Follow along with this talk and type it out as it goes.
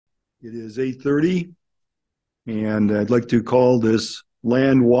It is 8:30, and I'd like to call this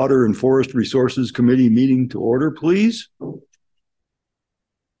Land, Water, and Forest Resources Committee meeting to order, please.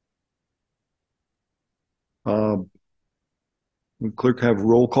 Would clerk have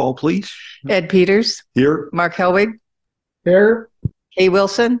roll call, please? Ed Peters. Here. Mark Helwig. Here. Kay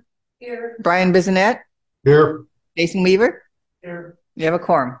Wilson. Here. Brian Bissonette. Here. Jason Weaver. Here. You have a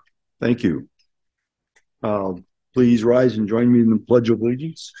quorum. Thank you. Please rise and join me in the Pledge of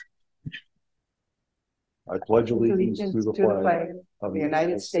Allegiance. I pledge allegiance to the flag of the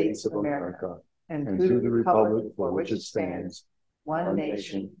United States of America and to the republic for which it stands, one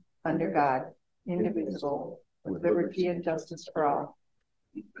nation, under God, indivisible, with liberty and justice for all.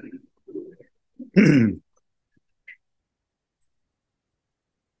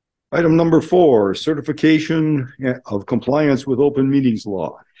 Item number 4, certification of compliance with open meetings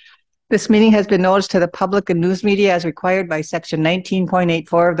law. This meeting has been noticed to the public and news media as required by section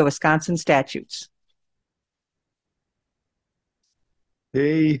 19.84 of the Wisconsin statutes.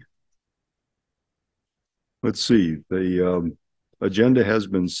 Okay. Let's see. The agenda has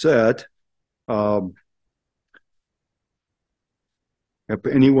been set. Anyone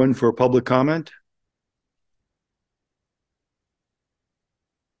for public comment?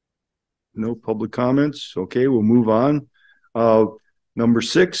 No public comments. Okay, we'll move on. Number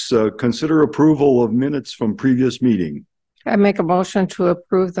 6, consider approval of minutes from previous meeting. I make a motion to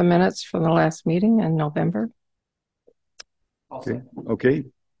approve the minutes from the last meeting in November. Okay.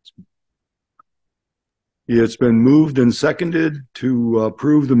 It's been moved and seconded to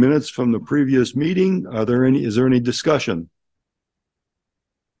approve the minutes from the previous meeting. Is there any discussion?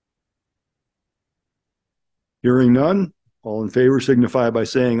 Hearing none, all in favor signify by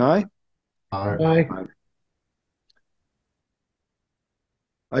saying aye. Aye.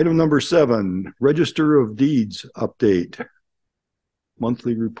 Item number 7, Register of Deeds update.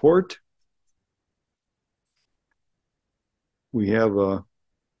 Monthly report. We have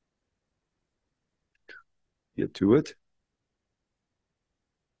get to it.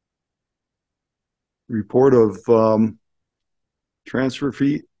 Report of transfer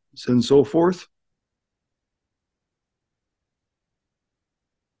fees and so forth.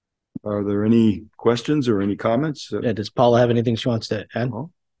 Are there any questions or any comments? Yeah, does Paula have anything she wants to add? Oh.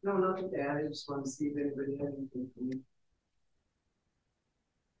 No, nothing to add. I just want to see if anybody had anything for me.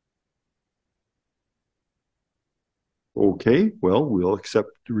 Okay, well, we'll accept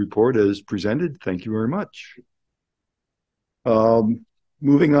the report as presented. Thank you very much.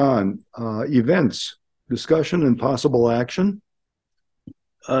 Moving on, events, discussion and possible action.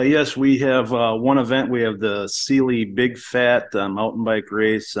 Yes, we have one event. We have the Sealy Big Fat mountain bike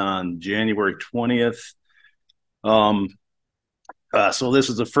race on January 20th. So this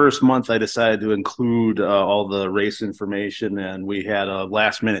is the first month I decided to include all the race information, and we had a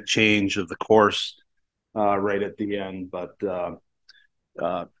last minute change of the course right at the end. But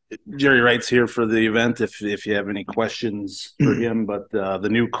Jerry Wright's here for the event if you have any questions for him. But the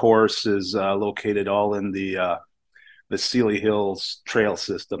new course is located all in the Sealy Hills trail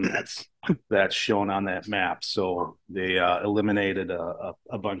system that's shown on that map. So they eliminated a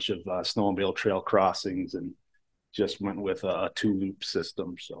bunch of snowmobile trail crossings and just went with a 2-loop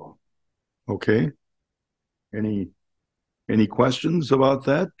system. So, okay. Any questions about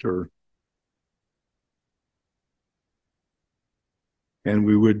that, or? And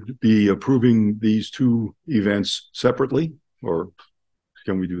we would be approving these 2 events separately, or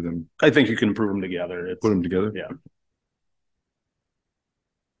can we do them? I think you can approve them together. Put them together? Yeah.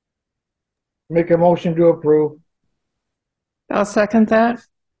 Make a motion to approve. I'll second that.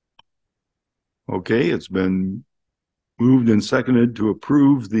 Okay, it's been moved and seconded to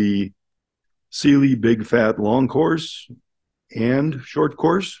approve the Sealy Big Fat long course and short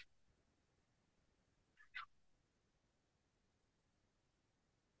course.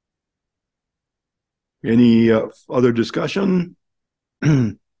 Any other discussion?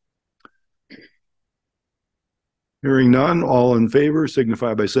 Hearing none, all in favor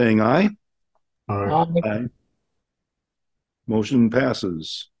signify by saying aye. Aye. Motion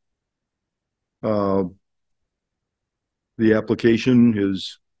passes. The application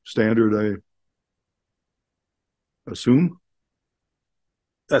is standard, I assume?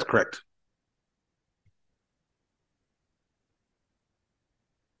 That's correct.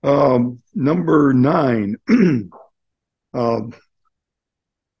 Number 9,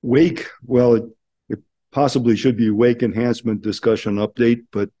 wake. Well, it possibly should be wake enhancement discussion update,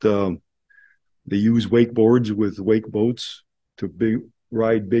 but they use wakeboards with wake boats to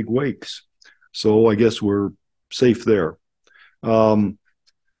ride big wakes. So I guess we're safe there.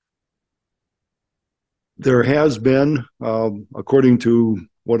 There has been, according to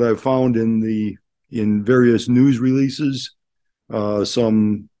what I've found in various news releases,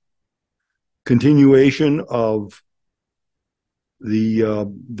 some continuation of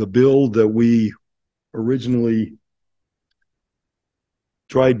the bill that we originally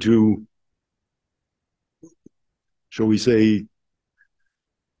tried to, shall we say,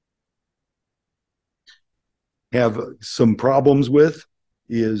 have some problems with,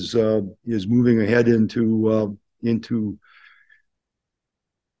 is moving ahead into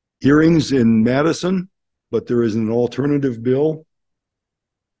hearings in Madison, but there is an alternative bill.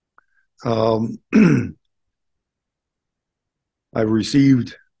 I've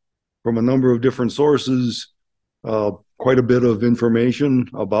received from a number of different sources quite a bit of information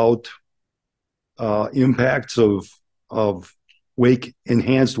about impacts of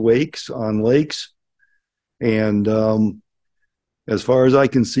enhanced wakes on lakes. And as far as I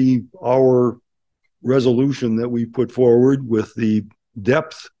can see, our resolution that we put forward with the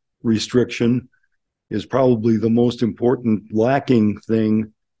depth restriction is probably the most important lacking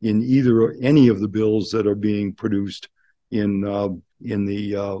thing in any of the bills that are being produced in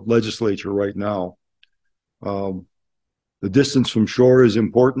the legislature right now. The distance from shore is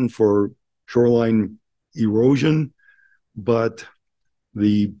important for shoreline erosion, but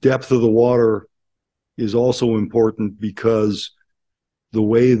the depth of the water is also important because the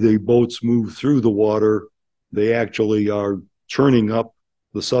way the boats move through the water, they actually are churning up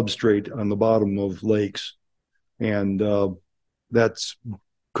the substrate on the bottom of lakes. And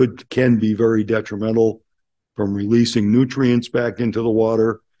can be very detrimental, from releasing nutrients back into the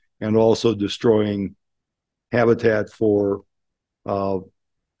water and also destroying habitat for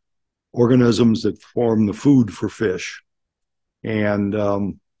organisms that form the food for fish. And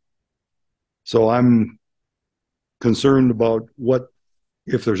so I'm concerned about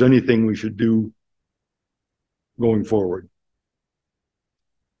if there's anything we should do going forward.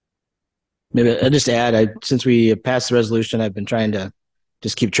 Maybe I'll just add, since we passed the resolution, I've been trying to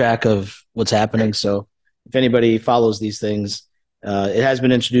just keep track of what's happening. So if anybody follows these things, it has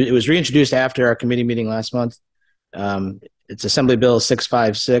been introduced. It was reintroduced after our committee meeting last month. It's Assembly Bill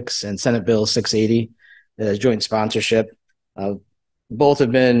 656 and Senate Bill 680, joint sponsorship. Both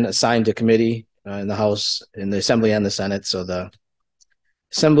have been assigned to committee in the House, in the Assembly and the Senate. So the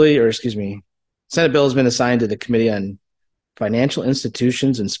Senate bill has been assigned to the Committee on Financial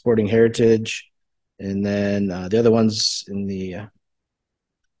Institutions and Sporting Heritage. And then the other ones in the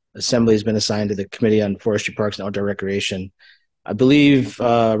Assembly has been assigned to the Committee on Forestry, Parks, and Outdoor Recreation. I believe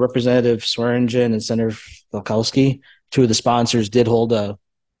Representative Swearingen and Senator Falkowski, two of the sponsors, did hold a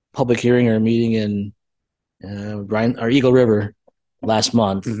public hearing or a meeting in Eagle River last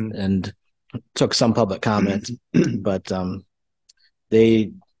month, and took some public comment. But from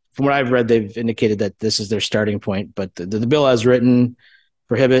what I've read, they've indicated that this is their starting point. But the bill as written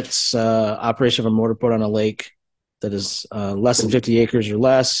prohibits operation of a motorboat on a lake that is less than 50 acres or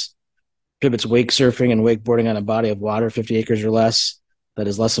less, prohibits wake surfing and wakeboarding on a body of water 50 acres or less that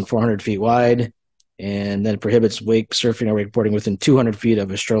is less than 400 feet wide, and then prohibits wake surfing or wakeboarding within 200 feet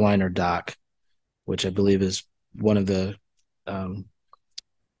of a shoreline or dock, which I believe is one of the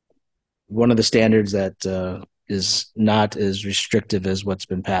standards that is not as restrictive as what's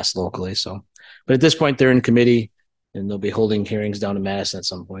been passed locally. So, but at this point, they're in committee, and they'll be holding hearings down in Madison at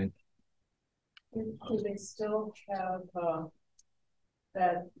some point. Do they still have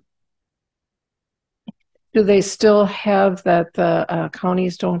that? Do they still have that the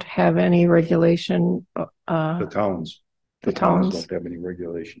counties don't have any regulation? The towns. The towns don't have any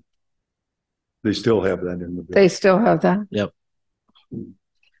regulation. They still have that in the bill. They still have that? Yep.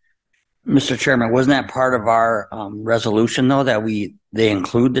 Mr. Chairman, wasn't that part of our resolution, though, that they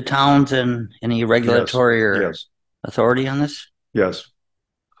include the towns in any regulatory authority on this? Yes.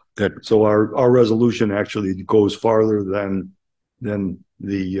 Good. So our resolution actually goes farther than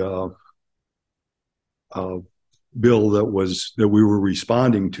the bill that we were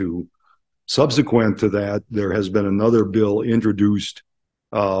responding to. Subsequent to that, there has been another bill introduced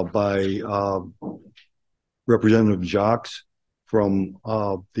by Representative Jacques from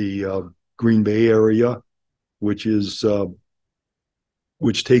the Green Bay area, which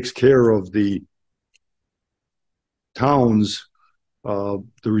takes care of the towns, the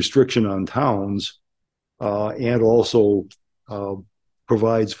restriction on towns, and also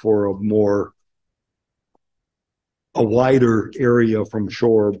provides for a wider area from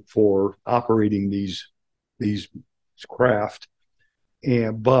shore for operating these craft,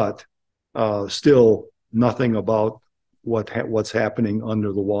 but still nothing about what's happening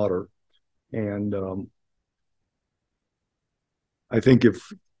under the water. And I think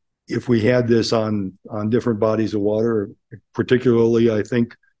if we had this on different bodies of water, particularly, I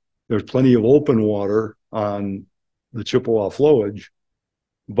think there's plenty of open water on the Chippewa flowage,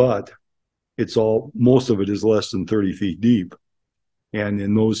 but most of it is less than 30 feet deep. And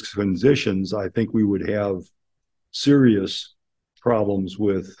in those conditions, I think we would have serious problems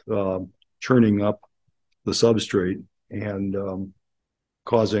with churning up the substrate and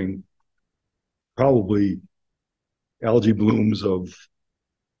causing probably algae blooms of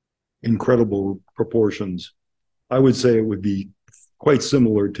incredible proportions. I would say it would be quite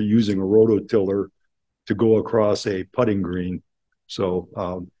similar to using a rototiller to go across a putting green. So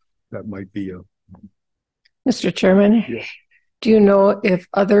that might be a... Mr. Chairman, Yeah. do you know if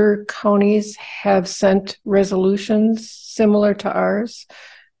other counties have sent resolutions similar to ours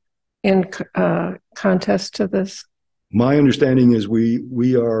in contest to this? My understanding is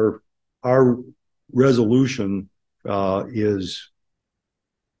our resolution is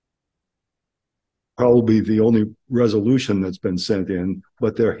probably the only resolution that's been sent in,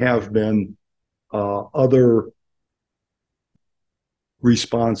 but there have been other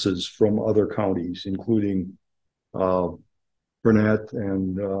responses from other counties, including Burnett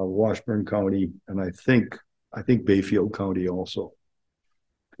and Washburn County, and I think Bayfield County also.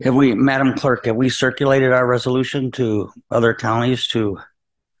 Madam Clerk, have we circulated our resolution to other counties to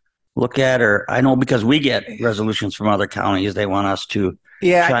look at? Or I know because we get resolutions from other counties, they want us to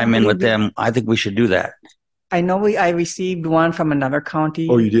chime in with them. I think we should do that. I know I received one from another county.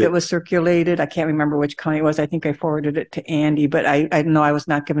 Oh, you did? That was circulated. I can't remember which county it was. I think I forwarded it to Andy, but I know I was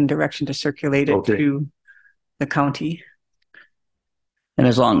not given direction to circulate it to the county. And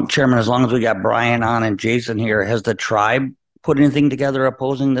Chairman, as long as we got Brian on and Jason here, has the tribe put anything together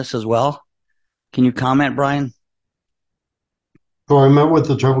opposing this as well? Can you comment, Brian? So I met with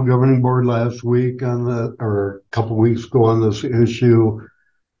the tribal governing board last week or a couple weeks ago on this issue.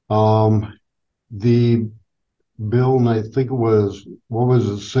 The bill, and I think it was, what was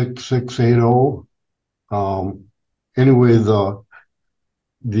it, 6680? Anyway, the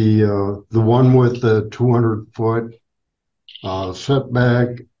one with the 200-foot setback,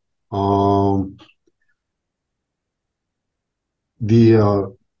 from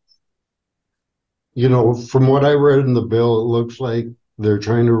what I read in the bill, it looks like they're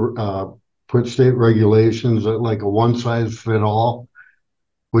trying to put state regulations at like a one-size-fit-all,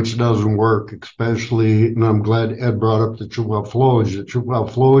 which doesn't work, especially, and I'm glad Ed brought up the Chippewa flowage. The Chippewa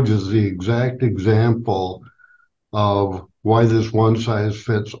flowage is the exact example of why this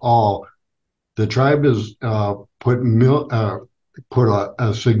one-size-fits-all. The tribe has put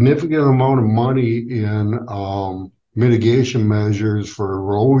a significant amount of money in mitigation measures for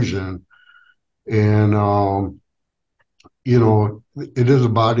erosion. And, it is a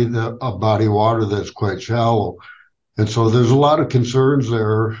body of water that's quite shallow. And so there's a lot of concerns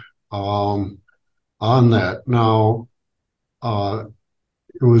there on that. Now, it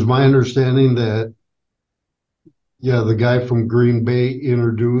was my understanding that, the guy from Green Bay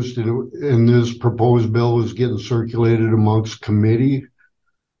introduced it, and this proposed bill was getting circulated amongst committee.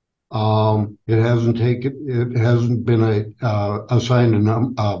 It hasn't been assigned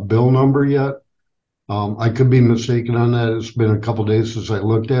a bill number yet. I could be mistaken on that. It's been a couple days since I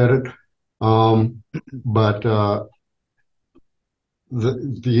looked at it. But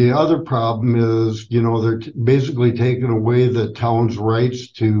the other problem is, they're basically taking away the town's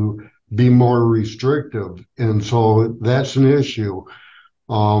rights to be more restrictive. And so that's an issue.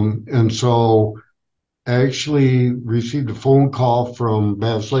 And so I actually received a phone call from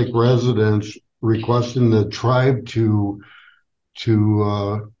Bass Lake residents requesting the tribe to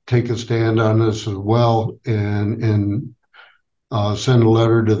take a stand on this as well and send a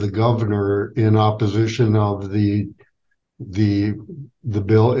letter to the governor in opposition of the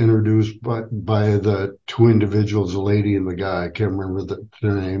bill introduced by the two individuals, the lady and the guy. I can't remember what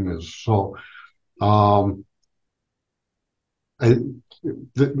their name is. So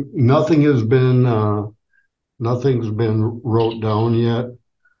nothing's been wrote down yet.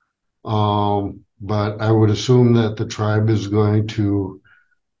 But I would assume that the tribe is going to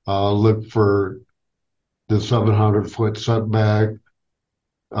look for the 700-foot setback,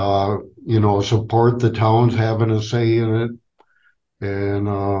 support the towns having a say in it.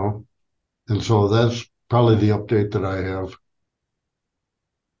 And so that's probably the update that I have.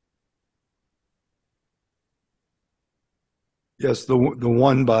 Yes, the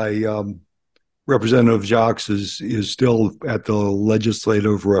one by Representative Jacques is still at the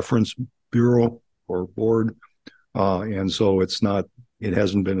Legislative Reference Bureau or Board, and so it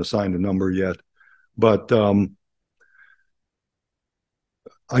hasn't been assigned a number yet. But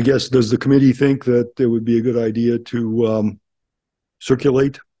I guess, does the committee think that it would be a good idea to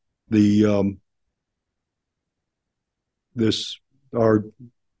circulate the this our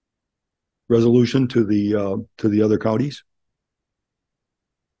resolution to the other counties?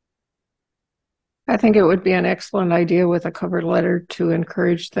 I think it would be an excellent idea with a cover letter to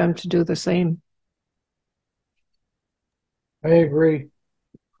encourage them to do the same. I agree.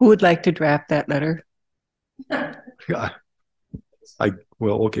 Who would like to draft that letter? Yeah.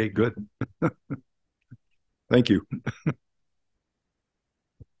 Well, okay, good. Thank you.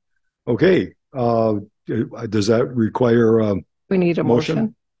 Okay. Does that require We need a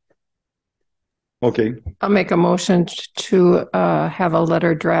motion. Okay. I'll make a motion to have a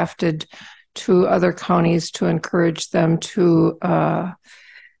letter drafted to other counties to encourage them to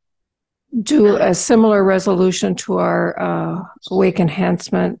do a similar resolution to our wake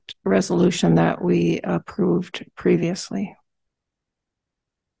enhancement resolution that we approved previously.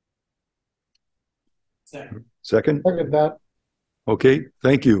 Second? Look at that. Okay,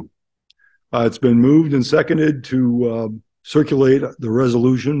 thank you. It's been moved and seconded to circulate the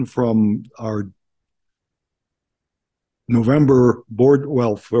resolution from our November board,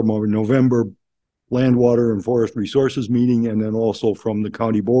 well, from our November Land, Water, and Forest Resources meeting, and then also from the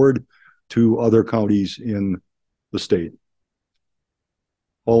county board to other counties in the state.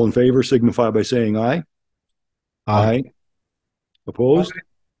 All in favor signify by saying aye. Aye. Opposed?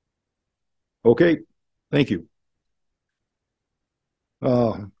 Okay, thank you.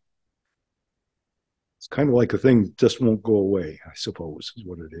 It's kind of like a thing just won't go away, I suppose, is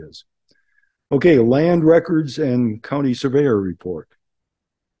what it is. Okay, land records and county surveyor report.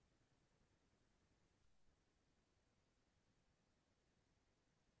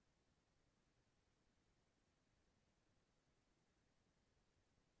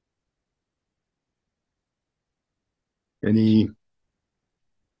 Any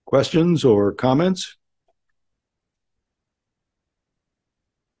questions or comments?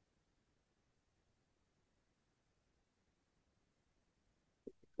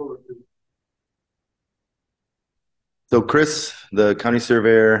 So Chris, the county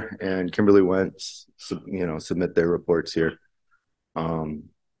surveyor, and Kimberly went, submit their reports here.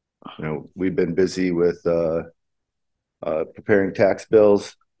 We've been busy with preparing tax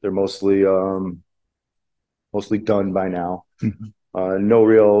bills. They're mostly done by now. Mm-hmm. No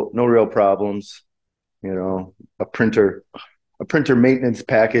real problems. A printer maintenance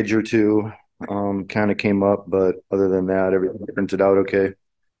package or two kind of came up, but other than that, everything printed out okay.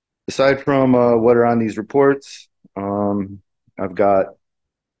 Aside from what are on these reports, I've got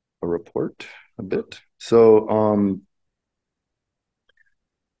a report a bit. So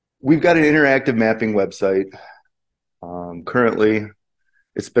we've got an interactive mapping website. Currently,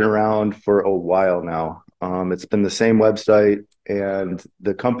 it's been around for a while now. It's been the same website, and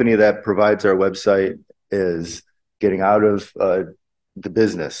the company that provides our website is getting out of the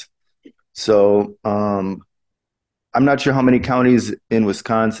business. So I'm not sure how many counties in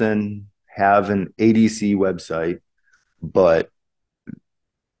Wisconsin have an ADC website, but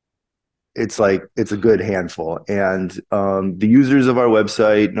it's a good handful. And the users of our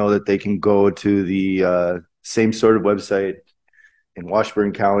website know that they can go to the same sort of website in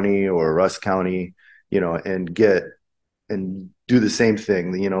Washburn County or Russ County, and do the same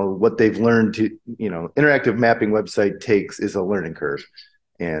thing. What they've learned to, interactive mapping website is a learning curve.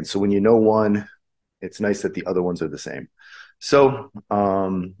 And so when you know one, it's nice that the other ones are the same. So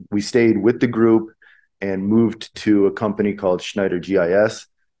we stayed with the group and moved to a company called Schneider GIS.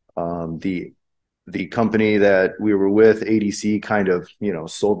 The company that we were with, ADC, kind of,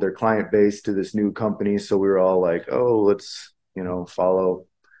 sold their client base to this new company. So we were all like, oh, let's, follow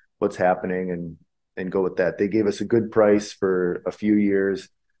what's happening and go with that. They gave us a good price for a few years.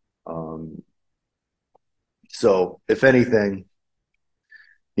 So if anything,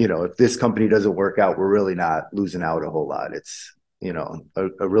 if this company doesn't work out, we're really not losing out a whole lot. It's,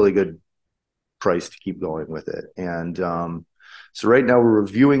 a really good price to keep going with it. And so right now we're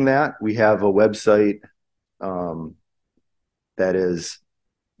reviewing that. We have a website that is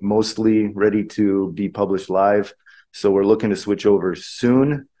mostly ready to be published live. So we're looking to switch over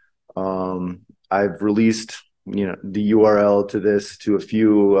soon. I've released, the URL to this to a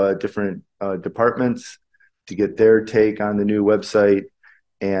few different departments to get their take on the new website.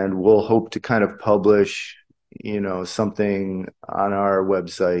 And we'll hope to kind of publish, something on our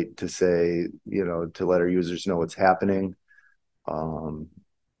website to say, to let our users know what's happening.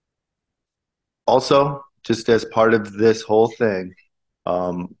 Also, just as part of this whole thing,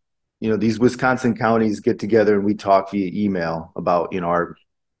 these Wisconsin counties get together and we talk via email about,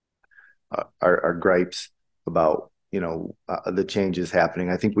 our gripes about, the changes happening.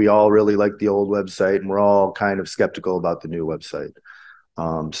 I think we all really like the old website, and we're all kind of skeptical about the new website.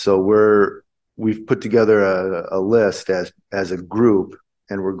 So we've put together a list as a group,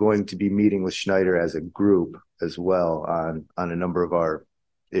 and we're going to be meeting with Schneider as a group as well on a number of our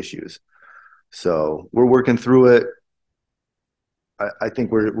issues. So we're working through it. I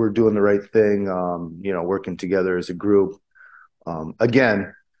think we're doing the right thing, working together as a group.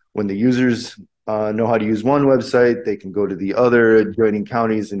 Again, when the users know how to use one website, they can go to the other adjoining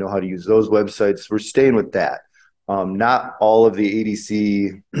counties and know how to use those websites. We're staying with that. Not all of the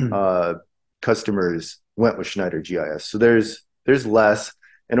ADC customers went with Schneider GIS, so there's less.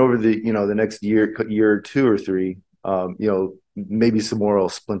 And over the the next year or two or three, maybe some more will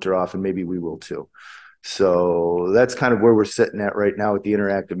splinter off, and maybe we will too. So that's kind of where we're sitting at right now with the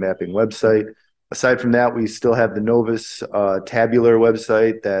interactive mapping website. Aside from that, we still have the Novus tabular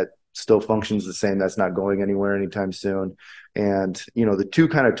website that still functions the same. That's not going anywhere anytime soon. And the two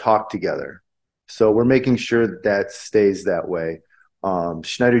kind of talk together. So we're making sure that stays that way.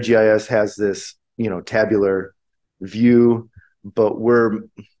 Schneider GIS has this tabular view, but we're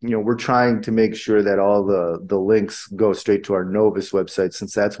trying to make sure that all the links go straight to our Novus website,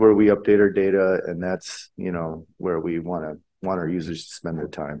 since that's where we update our data, and that's where we want our users to spend their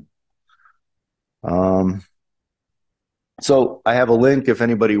time. So I have a link if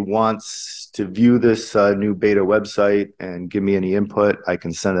anybody wants to view this new beta website and give me any input. I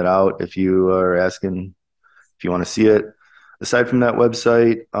can send it out if you are asking if you want to see it. Aside from that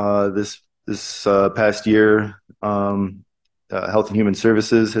website, this past year, Health and Human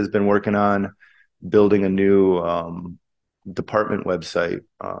Services has been working on building a new department website,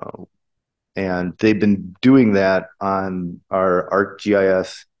 and they've been doing that on our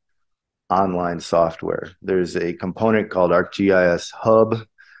ArcGIS online software. There's a component called ArcGIS Hub,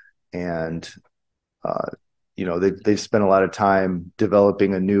 and they've spent a lot of time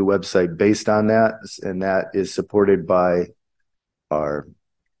developing a new website based on that, and that is supported by our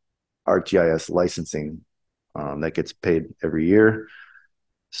ArcGIS licensing that gets paid every year.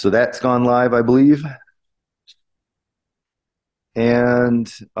 So that's gone live, I believe.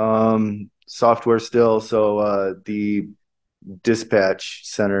 And software still. So the dispatch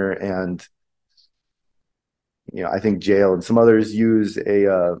center and I think jail and some others use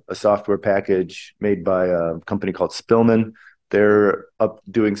a software package made by a company called Spillman. They're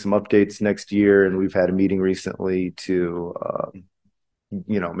doing some updates next year, and we've had a meeting recently to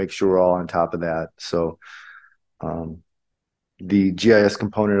make sure we're all on top of that. So the GIS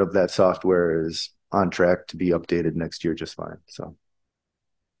component of that software is on track to be updated next year just fine. So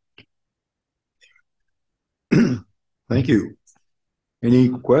thank you. Any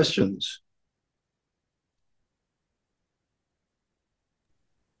questions?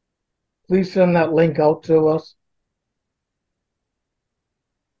 Please send that link out to us.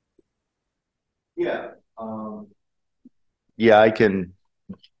 Yeah. Yeah, I can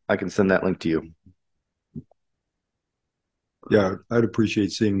send that link to you. Yeah, I'd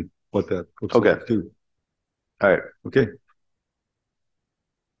appreciate seeing what that looks Okay. like too. All right. Okay.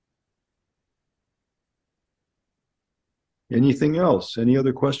 Anything else? Any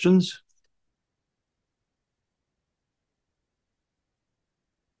other questions?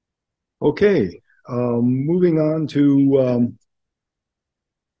 Okay, moving on to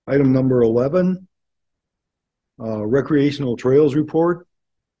item number 11, recreational trails report.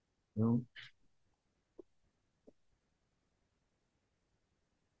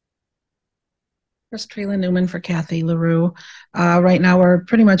 Chris Trela Newman for Kathy LaRue. Right now, we're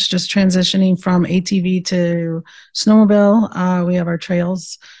pretty much just transitioning from ATV to snowmobile. We have our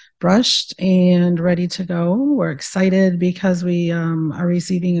trails brushed and ready to go. We're excited because we are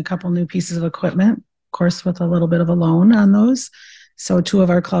receiving a couple new pieces of equipment, of course, with a little bit of a loan on those. So 2 of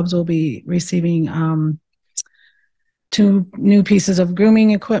our clubs will be receiving 2 new pieces of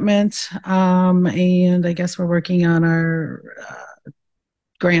grooming equipment. And I guess we're working on our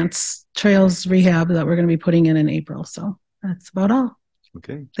grants trails rehab that we're going to be putting in April. So that's about all.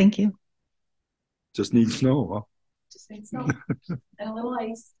 Okay. Thank you. Just need snow, huh? Just need snow and a little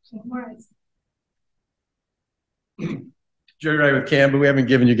ice. More ice. Jerry Wright with CAM, but we haven't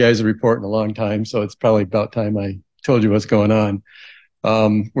given you guys a report in a long time, so it's probably about time I told you what's going on.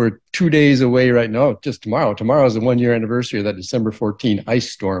 We're 2 days away right now, just tomorrow. Tomorrow is the 1-year anniversary of that December 14 ice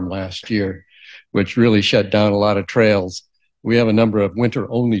storm last year, which really shut down a lot of trails. We have a number of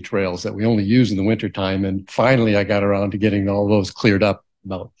winter-only trails that we only use in the wintertime, and finally I got around to getting all those cleared up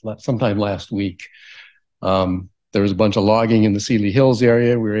about sometime last week. There was a bunch of logging in the Sealy Hills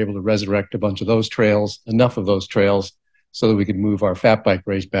area. We were able to resurrect a bunch of those trails, enough of those trails, so that we could move our fat bike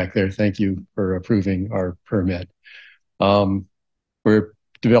race back there. Thank you for approving our permit. We're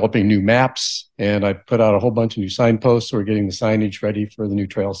developing new maps, and I put out a whole bunch of new signposts. We're getting the signage ready for the new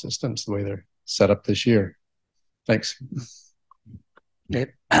trail systems the way they're set up this year. Thanks.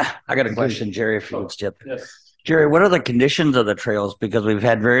 Okay. I got a question, Jerry, if you would step. Yes. Jerry, what are the conditions of the trails? Because we've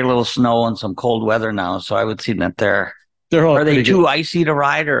had very little snow and some cold weather now, so I would see that they're all are they too icy to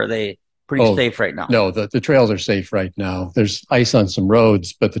ride, or are they pretty safe right now? No, the trails are safe right now. There's ice on some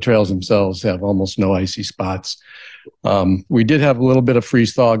roads, but the trails themselves have almost no icy spots. We did have a little bit of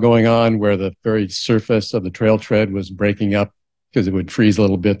freeze thaw going on where the very surface of the trail tread was breaking up because it would freeze a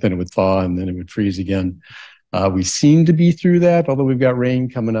little bit, then it would thaw, and then it would freeze again. We seem to be through that, although we've got rain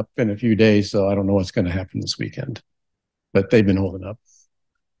coming up in a few days, so I don't know what's going to happen this weekend. But they've been holding up.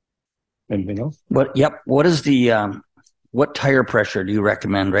 Anything else? What is the what tire pressure do you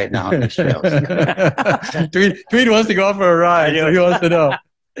recommend right now on these trails? Tweed wants to go out for a ride, so he wants to know.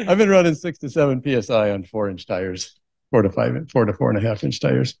 I've been running 6 to 7 PSI on 4-inch tires, 4 to 4.5 inch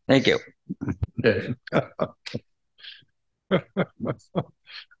tires. Thank you. Okay.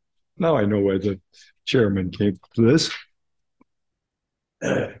 Now I know why the chairman came to this.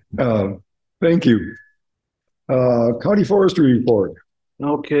 Thank you. County Forestry Report.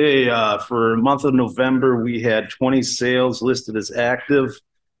 Okay, for the month of November, we had 20 sales listed as active.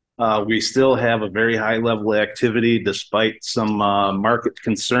 We still have a very high level of activity despite some market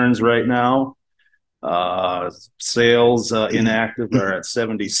concerns right now. Sales inactive are at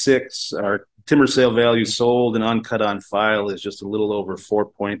 76. Our timber sale value sold and uncut on file is just a little over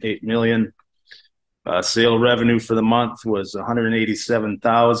 4.8 million. Sale revenue for the month was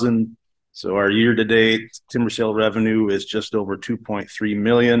 187,000. So our year-to-date timber sale revenue is just over 2.3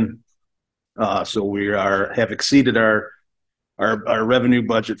 million. So we have exceeded our revenue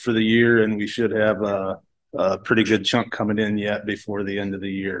budget for the year, and we should have a pretty good chunk coming in yet before the end of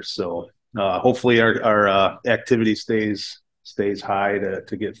the year. So hopefully our activity stays high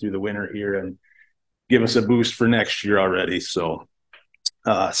to get through the winter here and give us a boost for next year already. So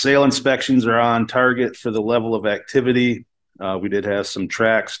sale inspections are on target for the level of activity. We did have some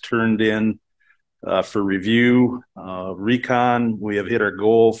tracks turned in for review. Recon, we have hit our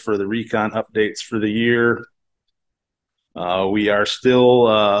goal for the recon updates for the year. We are still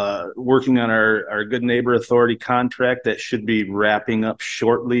working on our Good Neighbor Authority contract that should be wrapping up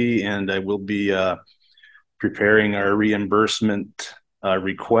shortly, and I will be preparing our reimbursement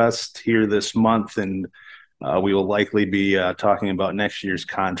request here this month, and we will likely be talking about next year's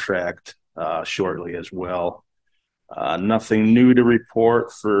contract shortly as well. Nothing new to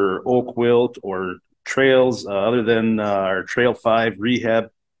report for Oak Wilt or trails other than our Trail 5 rehab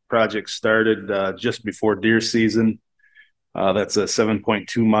project started just before deer season. That's a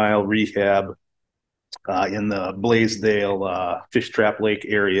 7.2 mile rehab in the Blaisdell Fish Trap Lake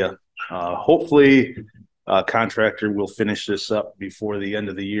area. Hopefully contractor will finish this up before the end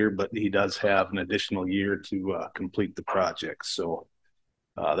of the year, but he does have an additional year to complete the project. So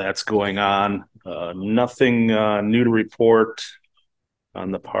that's going on. Nothing new to report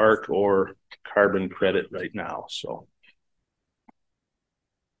on the park or carbon credit right now. So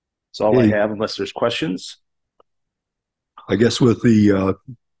that's all I have, unless there's questions. I guess with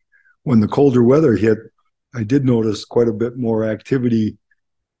when the colder weather hit, I did notice quite a bit more activity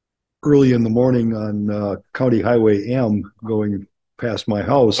early in the morning on County Highway M going past my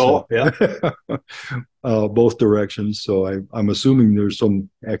house. Oh, yeah. Both directions. So I'm assuming there's some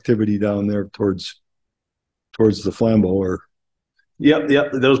activity down there towards the Flambeau. Or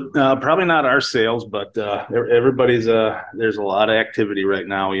Yep. Those probably not our sales, but everybody's there's a lot of activity right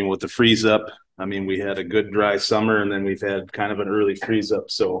now. Even with the freeze up, I mean, we had a good dry summer, and then we've had kind of an early freeze up.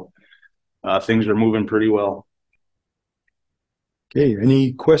 So things are moving pretty well. Okay.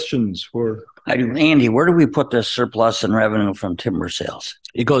 Any questions for? I do. Andy, where do we put this surplus in revenue from timber sales?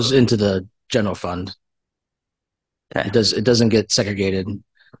 It goes into the general fund. Okay. It doesn't get segregated.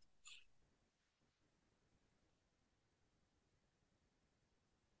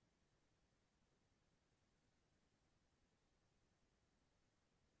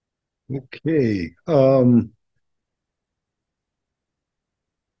 Okay.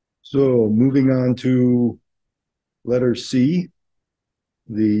 So moving on to letter C,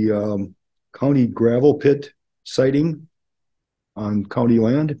 the county gravel pit siting on county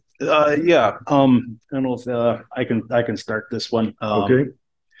land. Yeah. I don't know if I can start this one. Okay.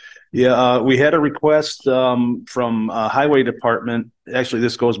 Yeah, we had a request from Highway Department. Actually,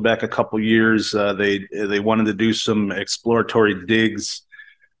 this goes back a couple years. They wanted to do some exploratory digs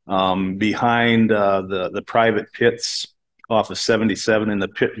behind the private pits off of 77 in the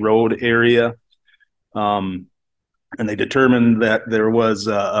Pit Road area. And they determined that there was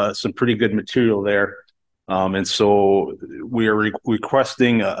some pretty good material there. And so we are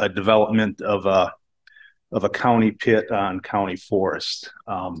requesting a development of a county pit on county forest.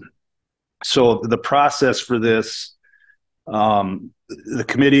 So the process for this, the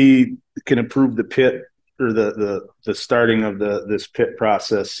committee can approve the pit or the starting of this pit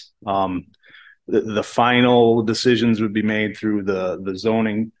process. The final decisions would be made through the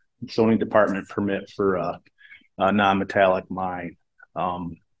zoning department permit for a non-metallic mine.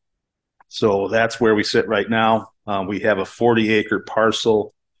 So that's where we sit right now. We have a 40-acre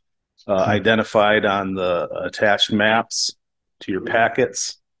parcel identified on the attached maps to your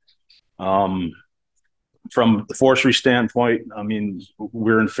packets. From the forestry standpoint, I mean,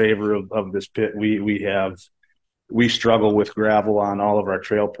 we're in favor of this pit. We struggle with gravel on all of our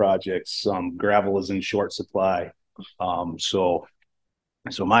trail projects. Gravel is in short supply. So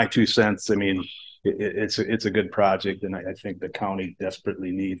my 2 cents, I mean, it's a good project, and I think the county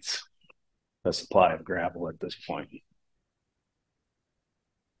desperately needs a supply of gravel at this point.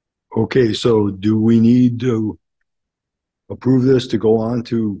 Okay, so do we need to approve this to go on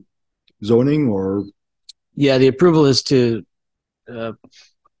to zoning, or? Yeah, the approval is to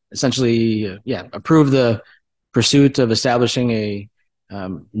essentially, approve the pursuit of establishing a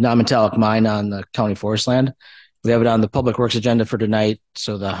non-metallic mine on the county forest land. We have it on the Public Works agenda for tonight,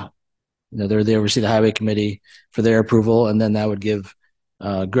 so they oversee the Highway Committee for their approval, and then that would give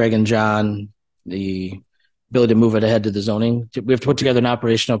Greg and John the ability to move it ahead to the zoning. We have to put together an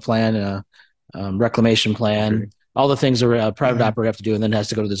operational plan, a reclamation plan, all the things a private operator have to do, and then it has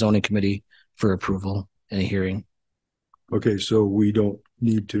to go to the zoning committee for approval and a hearing. Okay, so we don't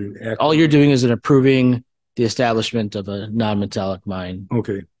need to act. All you're doing is approving the establishment of a non-metallic mine.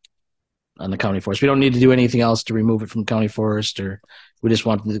 Okay. On the county forest. We don't need to do anything else to remove it from county forest, or we just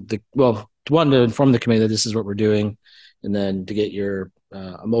want to inform the committee that this is what we're doing, and then to get your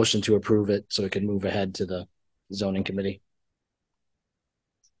a motion to approve it so it can move ahead to the zoning committee.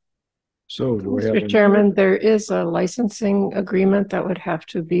 So, Mr. Chairman, there is a licensing agreement that would have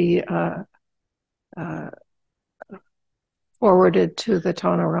to be forwarded to the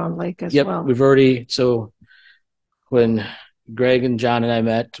town of Round Lake as well. We've already, so when Greg and John and I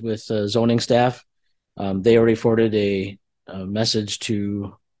met with zoning staff, they already forwarded a message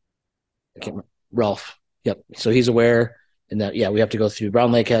to Ralph. Yep. So he's aware, and that, we have to go through.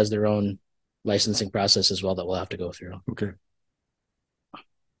 Round Lake has their own licensing process as well that we'll have to go through. Okay.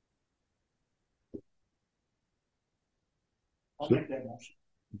 I'll make that motion.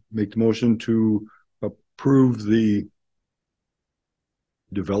 Make the motion to approve the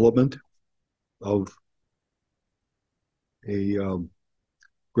development of a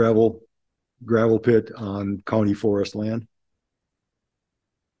gravel pit on county forest land.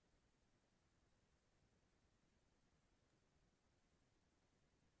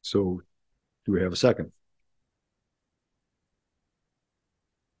 So do we have a second?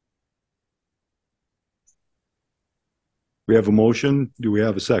 We have a motion. Do we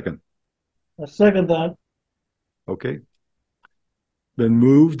have a second? I second that. Okay. Been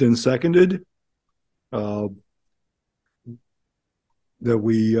moved and seconded that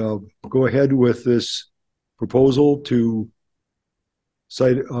we go ahead with this proposal to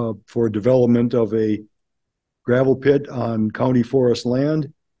site for development of a gravel pit on county forest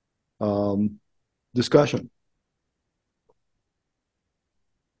land. Discussion.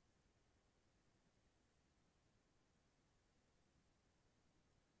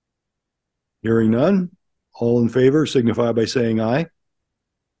 Hearing none. All in favor signify by saying aye.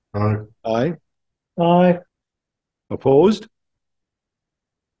 Aye. Aye. Aye. Opposed?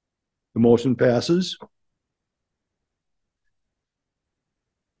 The motion passes.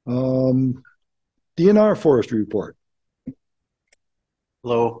 DNR forestry report.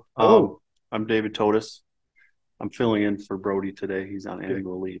 Hello. Hello. I'm David Totus. I'm filling in for Brody today. He's on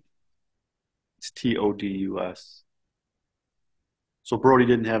annual leave. It's TODUS. So Brody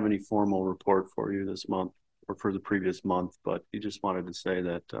didn't have any formal report for you this month or for the previous month, but he just wanted to say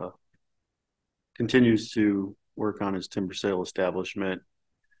that continues to work on his timber sale establishment,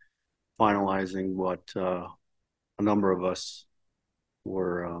 finalizing what a number of us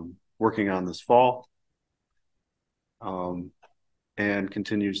were working on this fall, and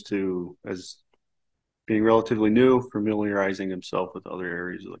continues to, as being relatively new, familiarizing himself with other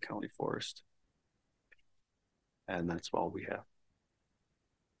areas of the county forest. And that's all we have.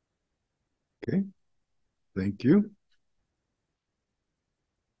 Okay, thank you.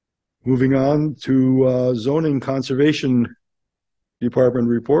 Moving on to zoning conservation department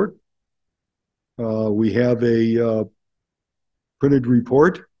report. We have a printed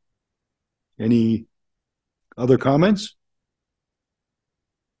report. Any other comments?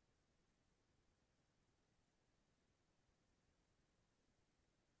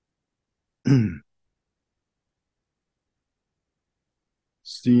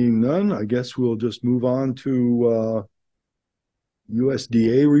 Seeing none, I guess we'll just move on to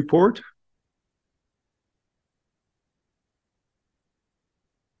USDA report.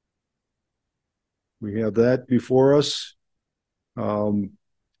 We have that before us.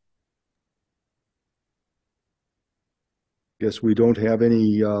 Guess we don't have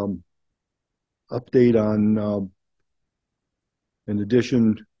any update on, in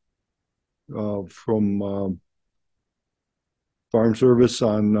addition from Farm Service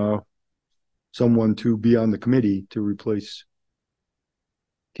on someone to be on the committee to replace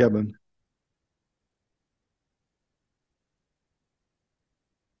Kevin.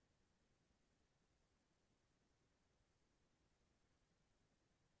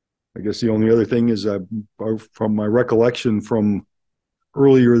 I guess the only other thing is from my recollection from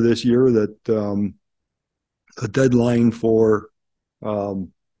earlier this year that the deadline for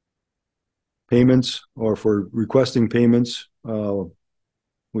payments or for requesting payments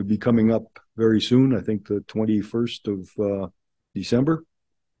would be coming up very soon. I think the 21st of December,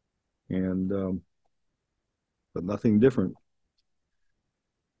 and but nothing different.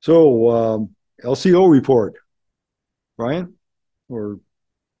 So LCO report, Brian, or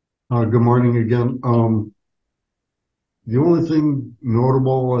good morning again. The only thing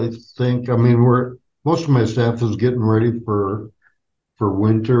notable, I think, I mean, most of my staff is getting ready for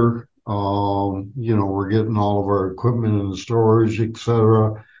winter. You know, we're getting all of our equipment in storage,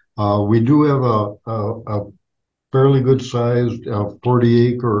 etc. We do have a fairly good sized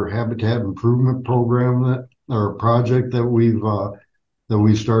 40-acre habitat improvement program or project that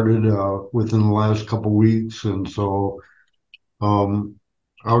we started within the last couple weeks, and so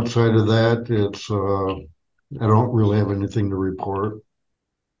outside of that, it's I don't really have anything to report.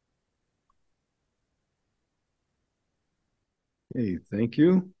 Okay, thank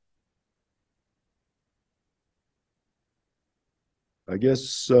you. I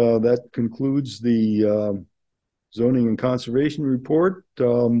guess that concludes the zoning and conservation report.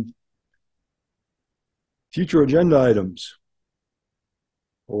 Future agenda items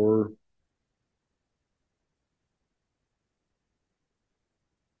or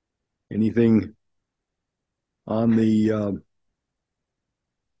anything on the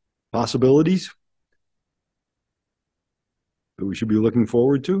possibilities that we should be looking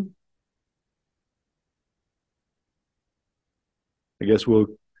forward to? I guess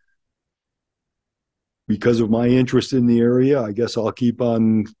because of my interest in the area, I guess I'll keep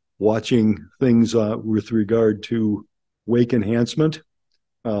on watching things with regard to wake enhancement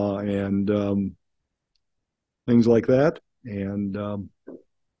and things like that. And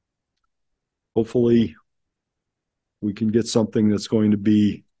hopefully we can get something that's going to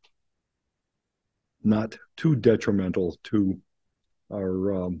be not too detrimental to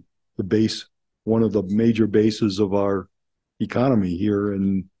our the base, one of the major bases of our economy here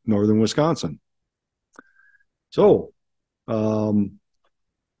in northern Wisconsin. So,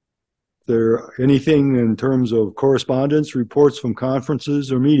 there anything in terms of correspondence, reports from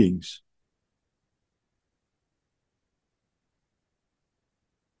conferences or meetings?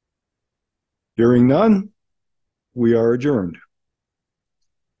 Hearing none, we are adjourned.